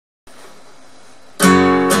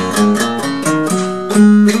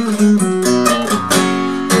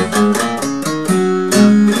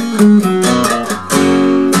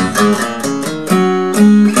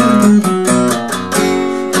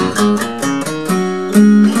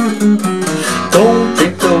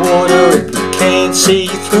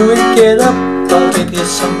Hurry, get up, I'll give you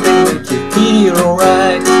something make you feel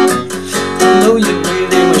alright. I know you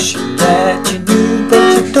really wish that you knew, but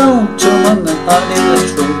you don't. Come on the honey,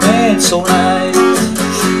 let's romance all night.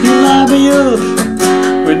 You line me up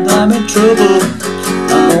when I'm in trouble,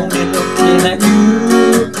 I'm only looking at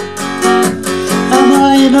you. Am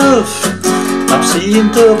I enough? I'm seeing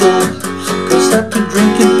double, 'cause I've been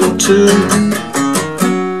drinking for two.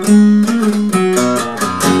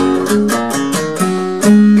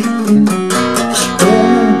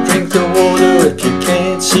 Don't drink the water if you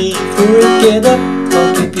can't see. Get up,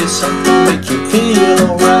 I'll give you something make you feel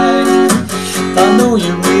alright. I know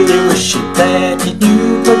you really wish it that you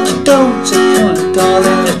knew, but you don't. So come on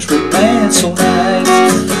darling, let's romance all night.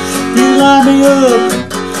 You line me up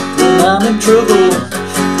when I'm in trouble,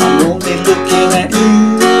 I'm only looking at you.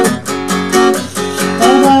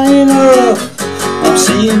 Am I enough? I'm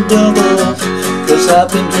seeing double, 'cause I've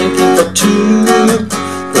been drinking for two.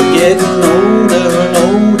 We're getting older and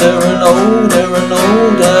older and older and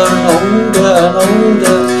older and older and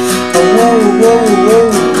older. Oh, whoa, whoa, whoa.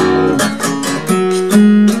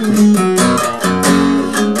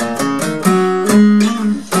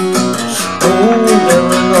 Older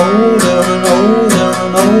and older and older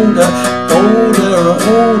and older, older and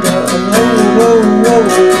older and older, whoa, whoa.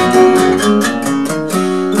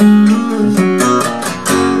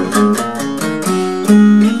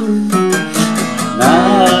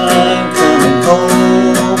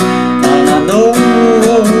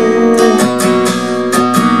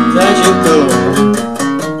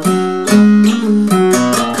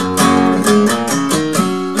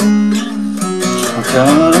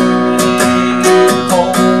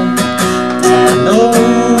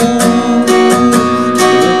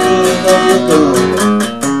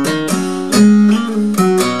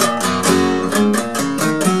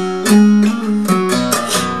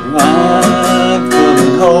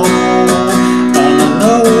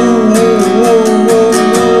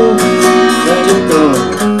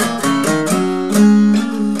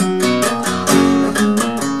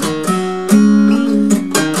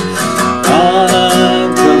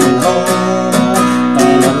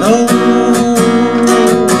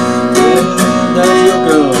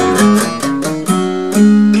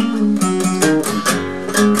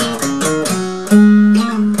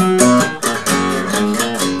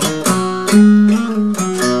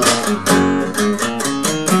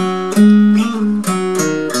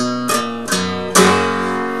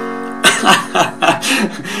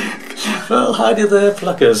 Well, hi there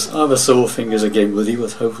pluckers, I'm a Sore Fingers again with you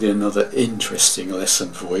with hopefully another interesting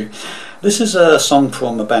lesson for you. This is a song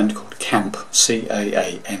from a band called Caamp,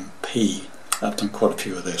 C-A-A-M-P. I've done quite a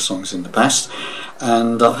few of their songs in the past,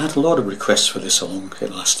 and I've had a lot of requests for this along over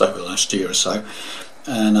the last year or so,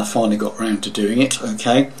 and I finally got round to doing it.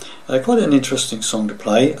 Okay, quite an interesting song to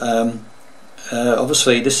play.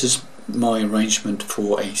 Obviously this is my arrangement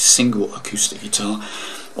for a single acoustic guitar.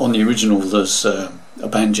 On the original there's a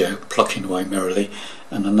banjo plucking away merrily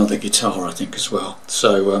and another guitar I think as well.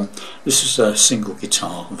 So this is a single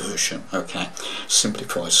guitar version, okay,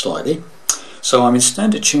 simplified slightly. So I'm in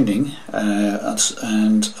standard tuning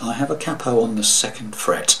and I have a capo on the 2nd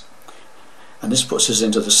fret, and this puts us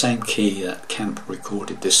into the same key that Caamp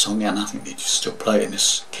recorded this song, and I think they just still play it in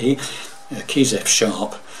this key. Key's F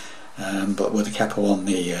sharp, but with the capo on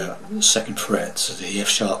the 2nd fret, so the F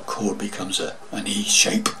sharp chord becomes an E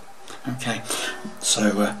shape. Okay,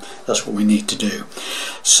 so that's what we need to do.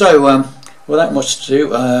 So without much to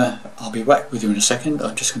do, I'll be back with you in a second.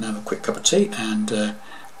 I'm just going to have a quick cup of tea and we'll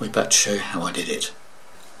be back to show you how I did it.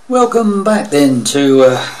 Welcome back then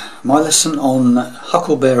to my lesson on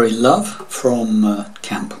Huckleberry Love from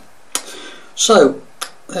Caamp. So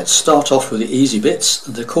let's start off with the easy bits,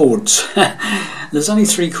 the chords. There's only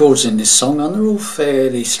 3 chords in this song and they're all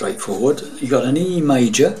fairly straightforward. You've got an E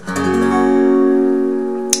major,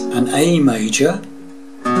 an A major,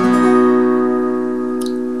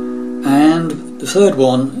 and the third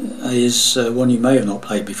one is one you may have not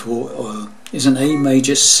played before, is an A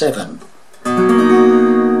major 7.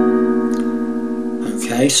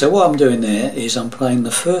 Okay, so what I'm doing there is I'm playing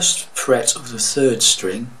the 1st fret of the 3rd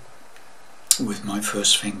string with my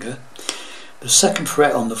 1st finger, the 2nd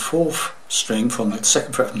fret on the 4th string from the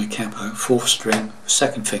 2nd fret from the capo, 4th string,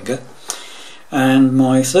 2nd finger, and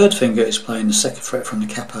my 3rd finger is playing the 2nd fret from the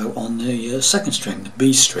capo on the 2nd string, the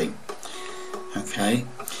B string. Okay,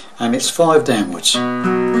 and it's 5 downwards.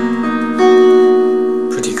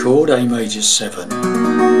 Pretty chord, A major 7.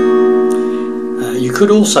 You could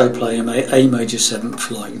also play A major 7th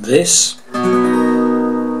like this,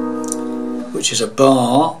 which is a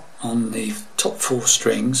bar on the top 4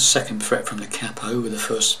 strings, 2nd fret from the capo with the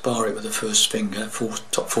first, bar it with the first finger,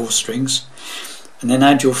 top 4 strings, and then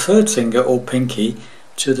add your 3rd finger or pinky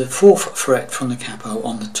to the 4th fret from the capo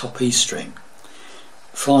on the top E string.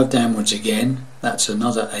 5 downwards again, that's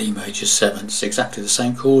another A major 7th, exactly the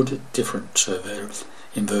same chord, different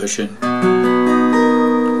inversion.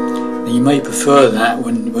 Now you may prefer that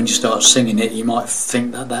when you start singing it, you might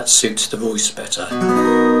think that that suits the voice better.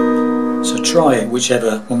 So try it,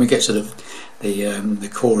 whichever, when we get to the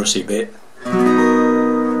chorusy bit,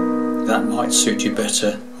 that might suit you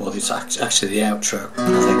better, or it's actually the outro,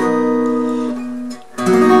 I think.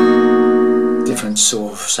 Different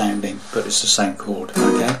sort of sounding, but it's the same chord,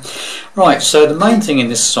 okay? Right, so the main thing in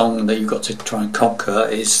this song that you've got to try and conquer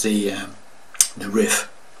is the riff,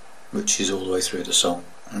 which is all the way through the song,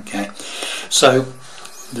 okay? So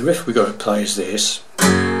the riff we've got to play is this.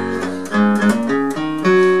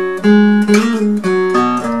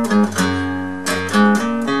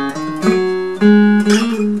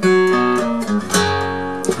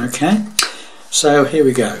 Okay, so here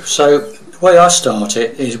we go. So the way I start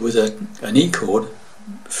it is with an E chord,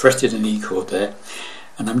 fretted an E chord there,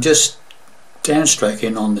 and I'm just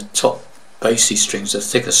downstroking on the top bassy strings, the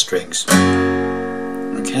thicker strings.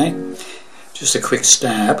 Okay, just a quick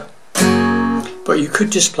stab, but you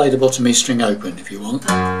could just play the bottom E string open if you want,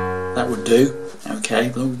 that would do.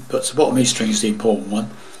 Okay, but the bottom E string is the important one.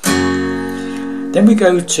 Then we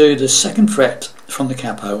go to the 2nd fret from the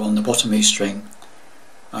capo on the bottom E string.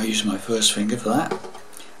 I use my 1st finger for that,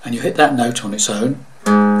 and you hit that note on its own,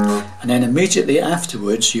 and then immediately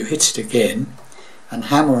afterwards you hit it again and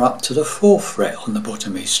hammer up to the 4th fret on the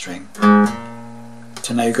bottom E string.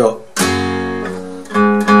 So now you've got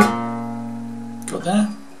that.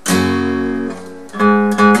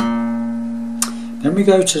 Then we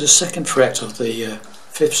go to the 2nd fret of the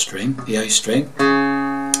 5th string, the A string,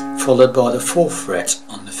 followed by the 4th fret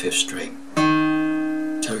on the 5th string.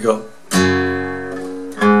 So we've got,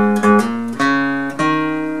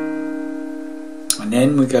 and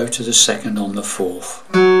then we go to the 2nd on the 4th.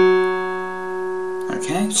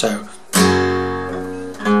 Okay, so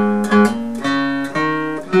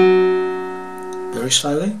very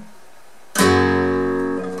slowly.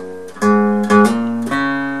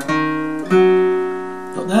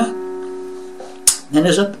 Then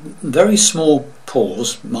there's a very small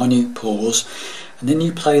pause, minute pause, and then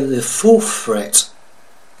you play the 4th fret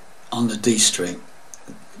on the D string.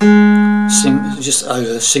 Just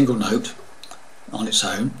a single note on its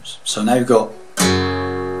own. So now you've got,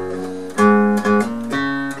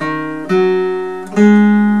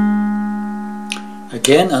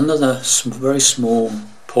 again another very small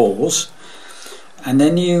pause, and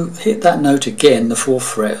then you hit that note again, the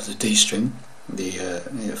 4th fret of the D string, the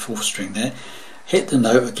 4th string there. Hit the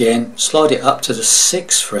note again, slide it up to the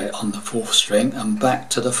 6th fret on the 4th string and back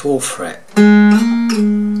to the 4th fret.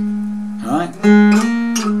 Alright,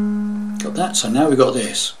 got that? So now we've got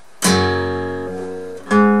this.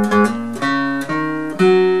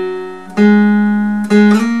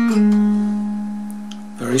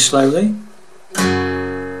 Very slowly.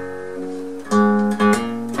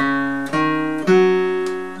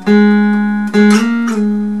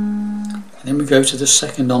 And then we go to the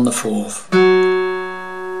 2nd on the 4th.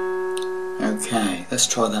 Okay, let's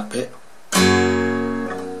try that bit.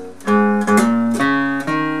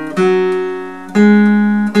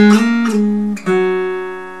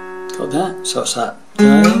 Got that? So it's that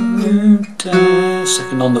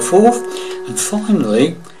 2nd on the 4th, and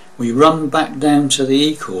finally we run back down to the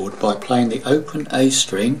E chord by playing the open A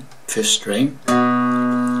string, 5th string,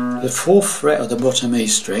 the 4th fret of the bottom E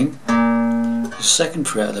string, the 2nd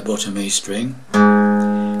fret of the bottom E string,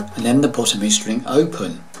 and then the bottom E string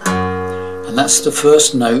open. And that's the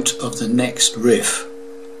first note of the next riff,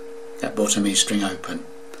 that bottom E string open.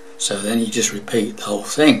 So then you just repeat the whole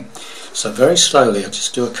thing. So very slowly, I'll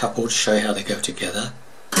just do a couple to show you how they go together.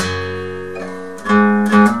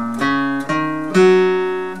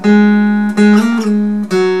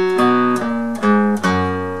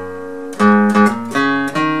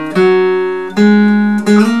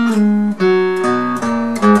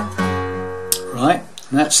 Right,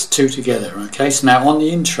 and that's 2 together. Okay, so now on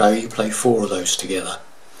the intro you play 4 of those together.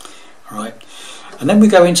 Alright, and then we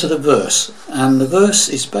go into the verse, and the verse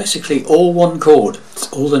is basically all one chord. It's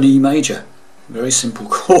all an E major. Very simple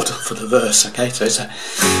chord for the verse. Okay, so it's a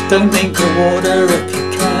don't drink the water if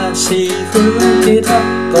you can't see through it up,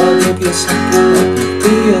 but if you sink it you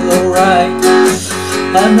feel alright.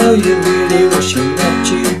 I know you're really wishing that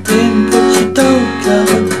you'd been, but you don't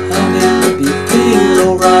come home if you feel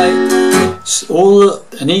alright. It's all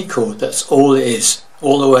an E chord, that's all it is,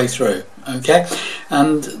 all the way through. okay,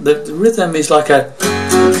 and the rhythm is like a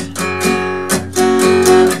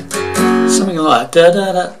something like da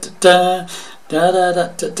da da da da da da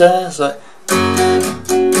da da. It's like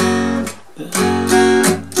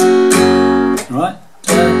right,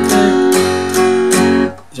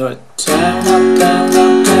 so down up down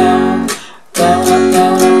up down down up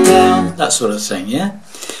down up down, that sort of thing. Yeah,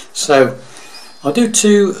 so I'll do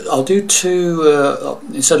two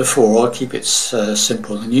instead of four. I'll keep it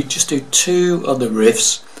simple, and you just do two of the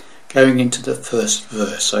riffs going into the first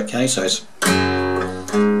verse. Okay, so it's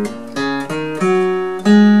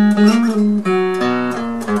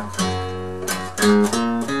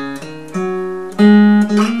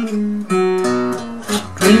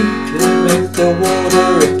drink the water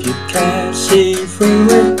if you can't see through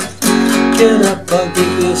it. Get up, I'll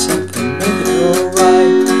give you something, make it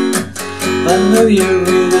alright. I know you're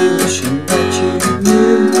really wishing that you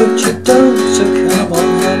knew, but you don't, so come on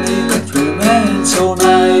honey, let's romance all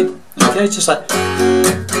night. Okay, just like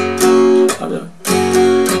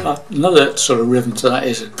another sort of rhythm to that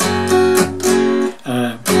is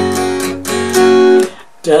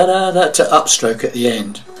da da da to upstroke at the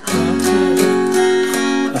end.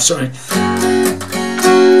 Sorry.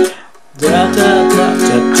 Da da da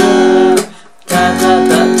da da da da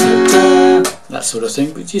da da, that sort of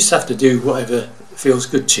thing. But you just have to do whatever feels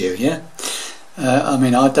good to you. Yeah. I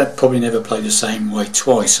mean, I'd probably never play the same way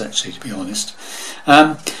twice, actually, to be honest.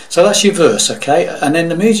 So that's your verse, okay? And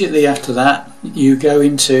then immediately after that, you go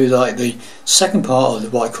into like the second part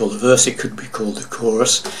of what I call the verse. It could be called the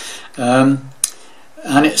chorus, and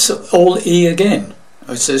it's all E again.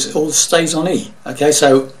 It all stays on E. Okay,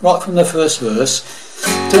 so right from the first verse,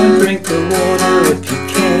 don't drink the water if you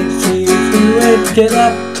can't see through it. Get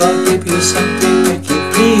up, I'll give you something, make you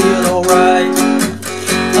feel alright.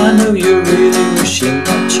 I know you're really wishing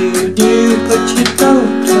that you knew, but you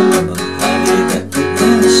don't. Remember, honey, that we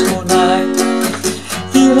dance all night.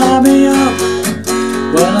 You light me up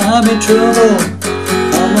when I'm in trouble.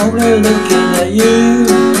 I'm only looking at you.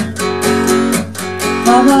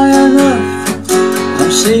 Am I enough?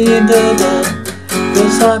 I'm seeing double,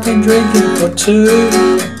 'cause I've been drinking for two.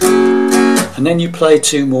 And then you play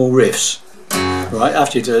two more riffs, right,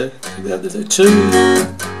 after you do the two.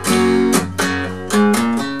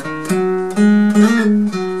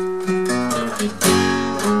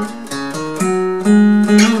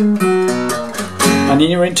 And then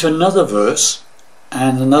you're into another verse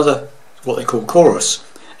and another, what they call chorus,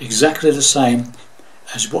 exactly the same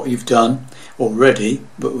as what you've done already,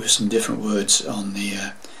 but with some different words on the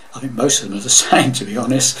I think most of them are the same, to be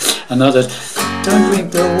honest. Another, don't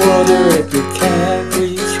drink the water if you can't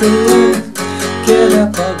breathe through it. Get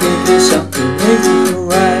up, I'll give you something, make you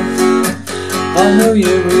alright. I know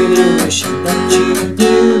you're really wishing that you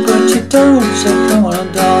knew, but you don't, so come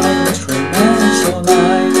on darling, let's romance all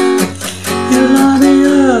night. You light me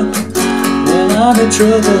up when I'm in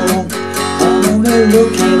trouble, I'm only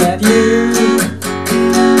looking at you.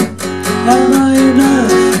 Am I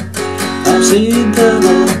enough? I'm seeing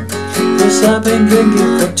double, 'cause I've been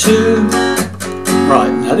drinking for two. Right,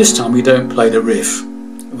 now this time we don't play the riff.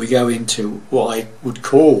 We go into what I would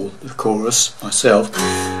call the chorus myself.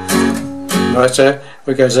 Right, so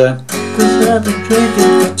it goes 'cause I've been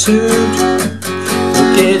drinking for two.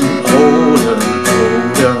 We're getting older and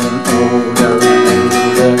older and older and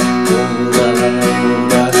older, older and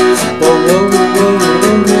older. Whoa, whoa, whoa,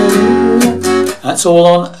 whoa, whoa. That's all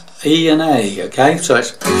on E and A, okay? So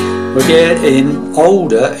it's, we're getting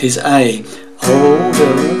older is A.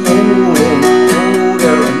 Older and older and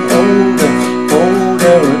older and older,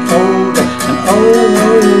 older and older, and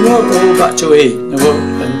oh, back to E.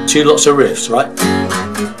 And two lots of riffs, right?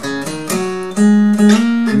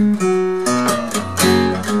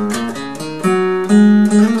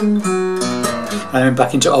 And then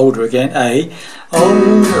back into older again, A.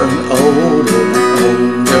 Older and older and older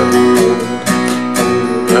and older.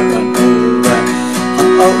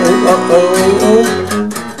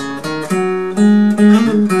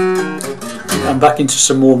 And back into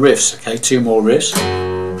some more riffs, okay, two more riffs.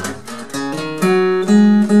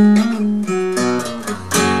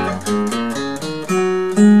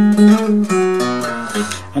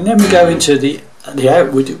 And then we go into we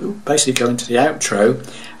basically go into the outro,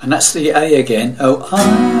 and that's the A again. Oh,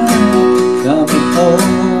 I'm coming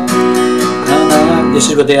home. And this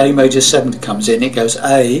is where the A major 7 comes in. It goes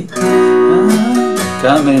A.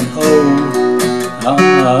 Coming home,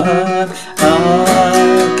 I'm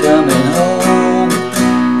coming home,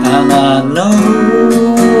 and I know,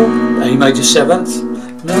 A major 7th,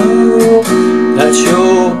 know that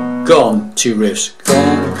you're gone, two riffs,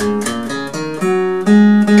 gone.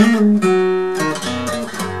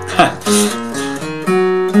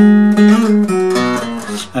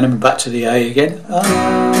 and then back to the A again.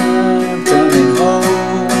 I'm coming home,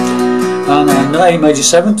 and then A major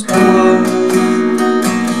 7th.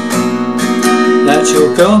 That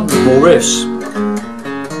you're gone. More riffs.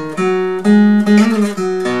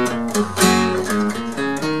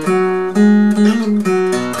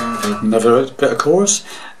 Another bit of chorus.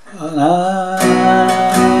 And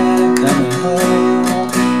I'm coming home,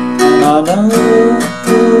 and I know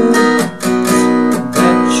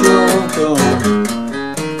that you're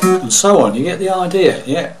gone. And so on. You get the idea,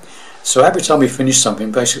 yeah. So every time you finish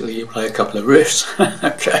something, basically you play a couple of riffs.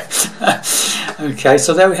 Okay. Okay,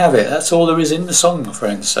 so there we have it. That's all there is in the song, my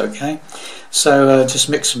friends. Okay. So just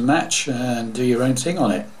mix and match and do your own thing on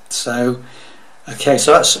it. So okay,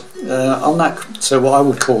 so that's on that. So what I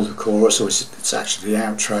would call the chorus, or it's actually the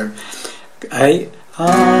outro. A,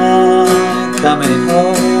 I'm coming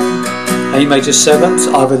home. A major 7th,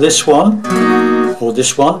 either this one or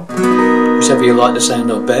this one, whichever you like the sound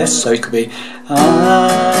of best. So it could be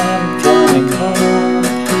I'm coming home,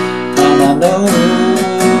 and I know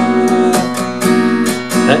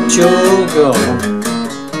that you're gone.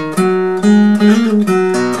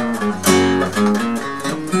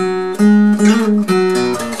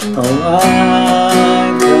 Oh,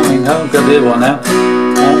 I'm coming home. Got the other one now.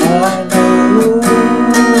 And I know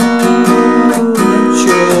that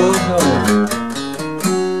you're gone.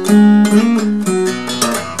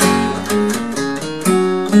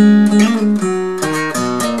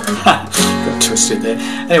 Got twisted there.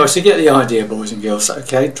 Anyway, so you get the idea, boys and girls.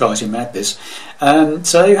 Okay, drives you mad this.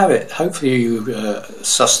 So there you have it. Hopefully you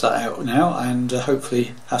suss that out now, and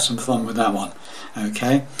hopefully have some fun with that one.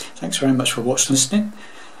 Okay, thanks very much for watching and listening.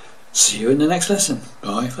 See you in the next lesson.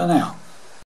 Bye for now.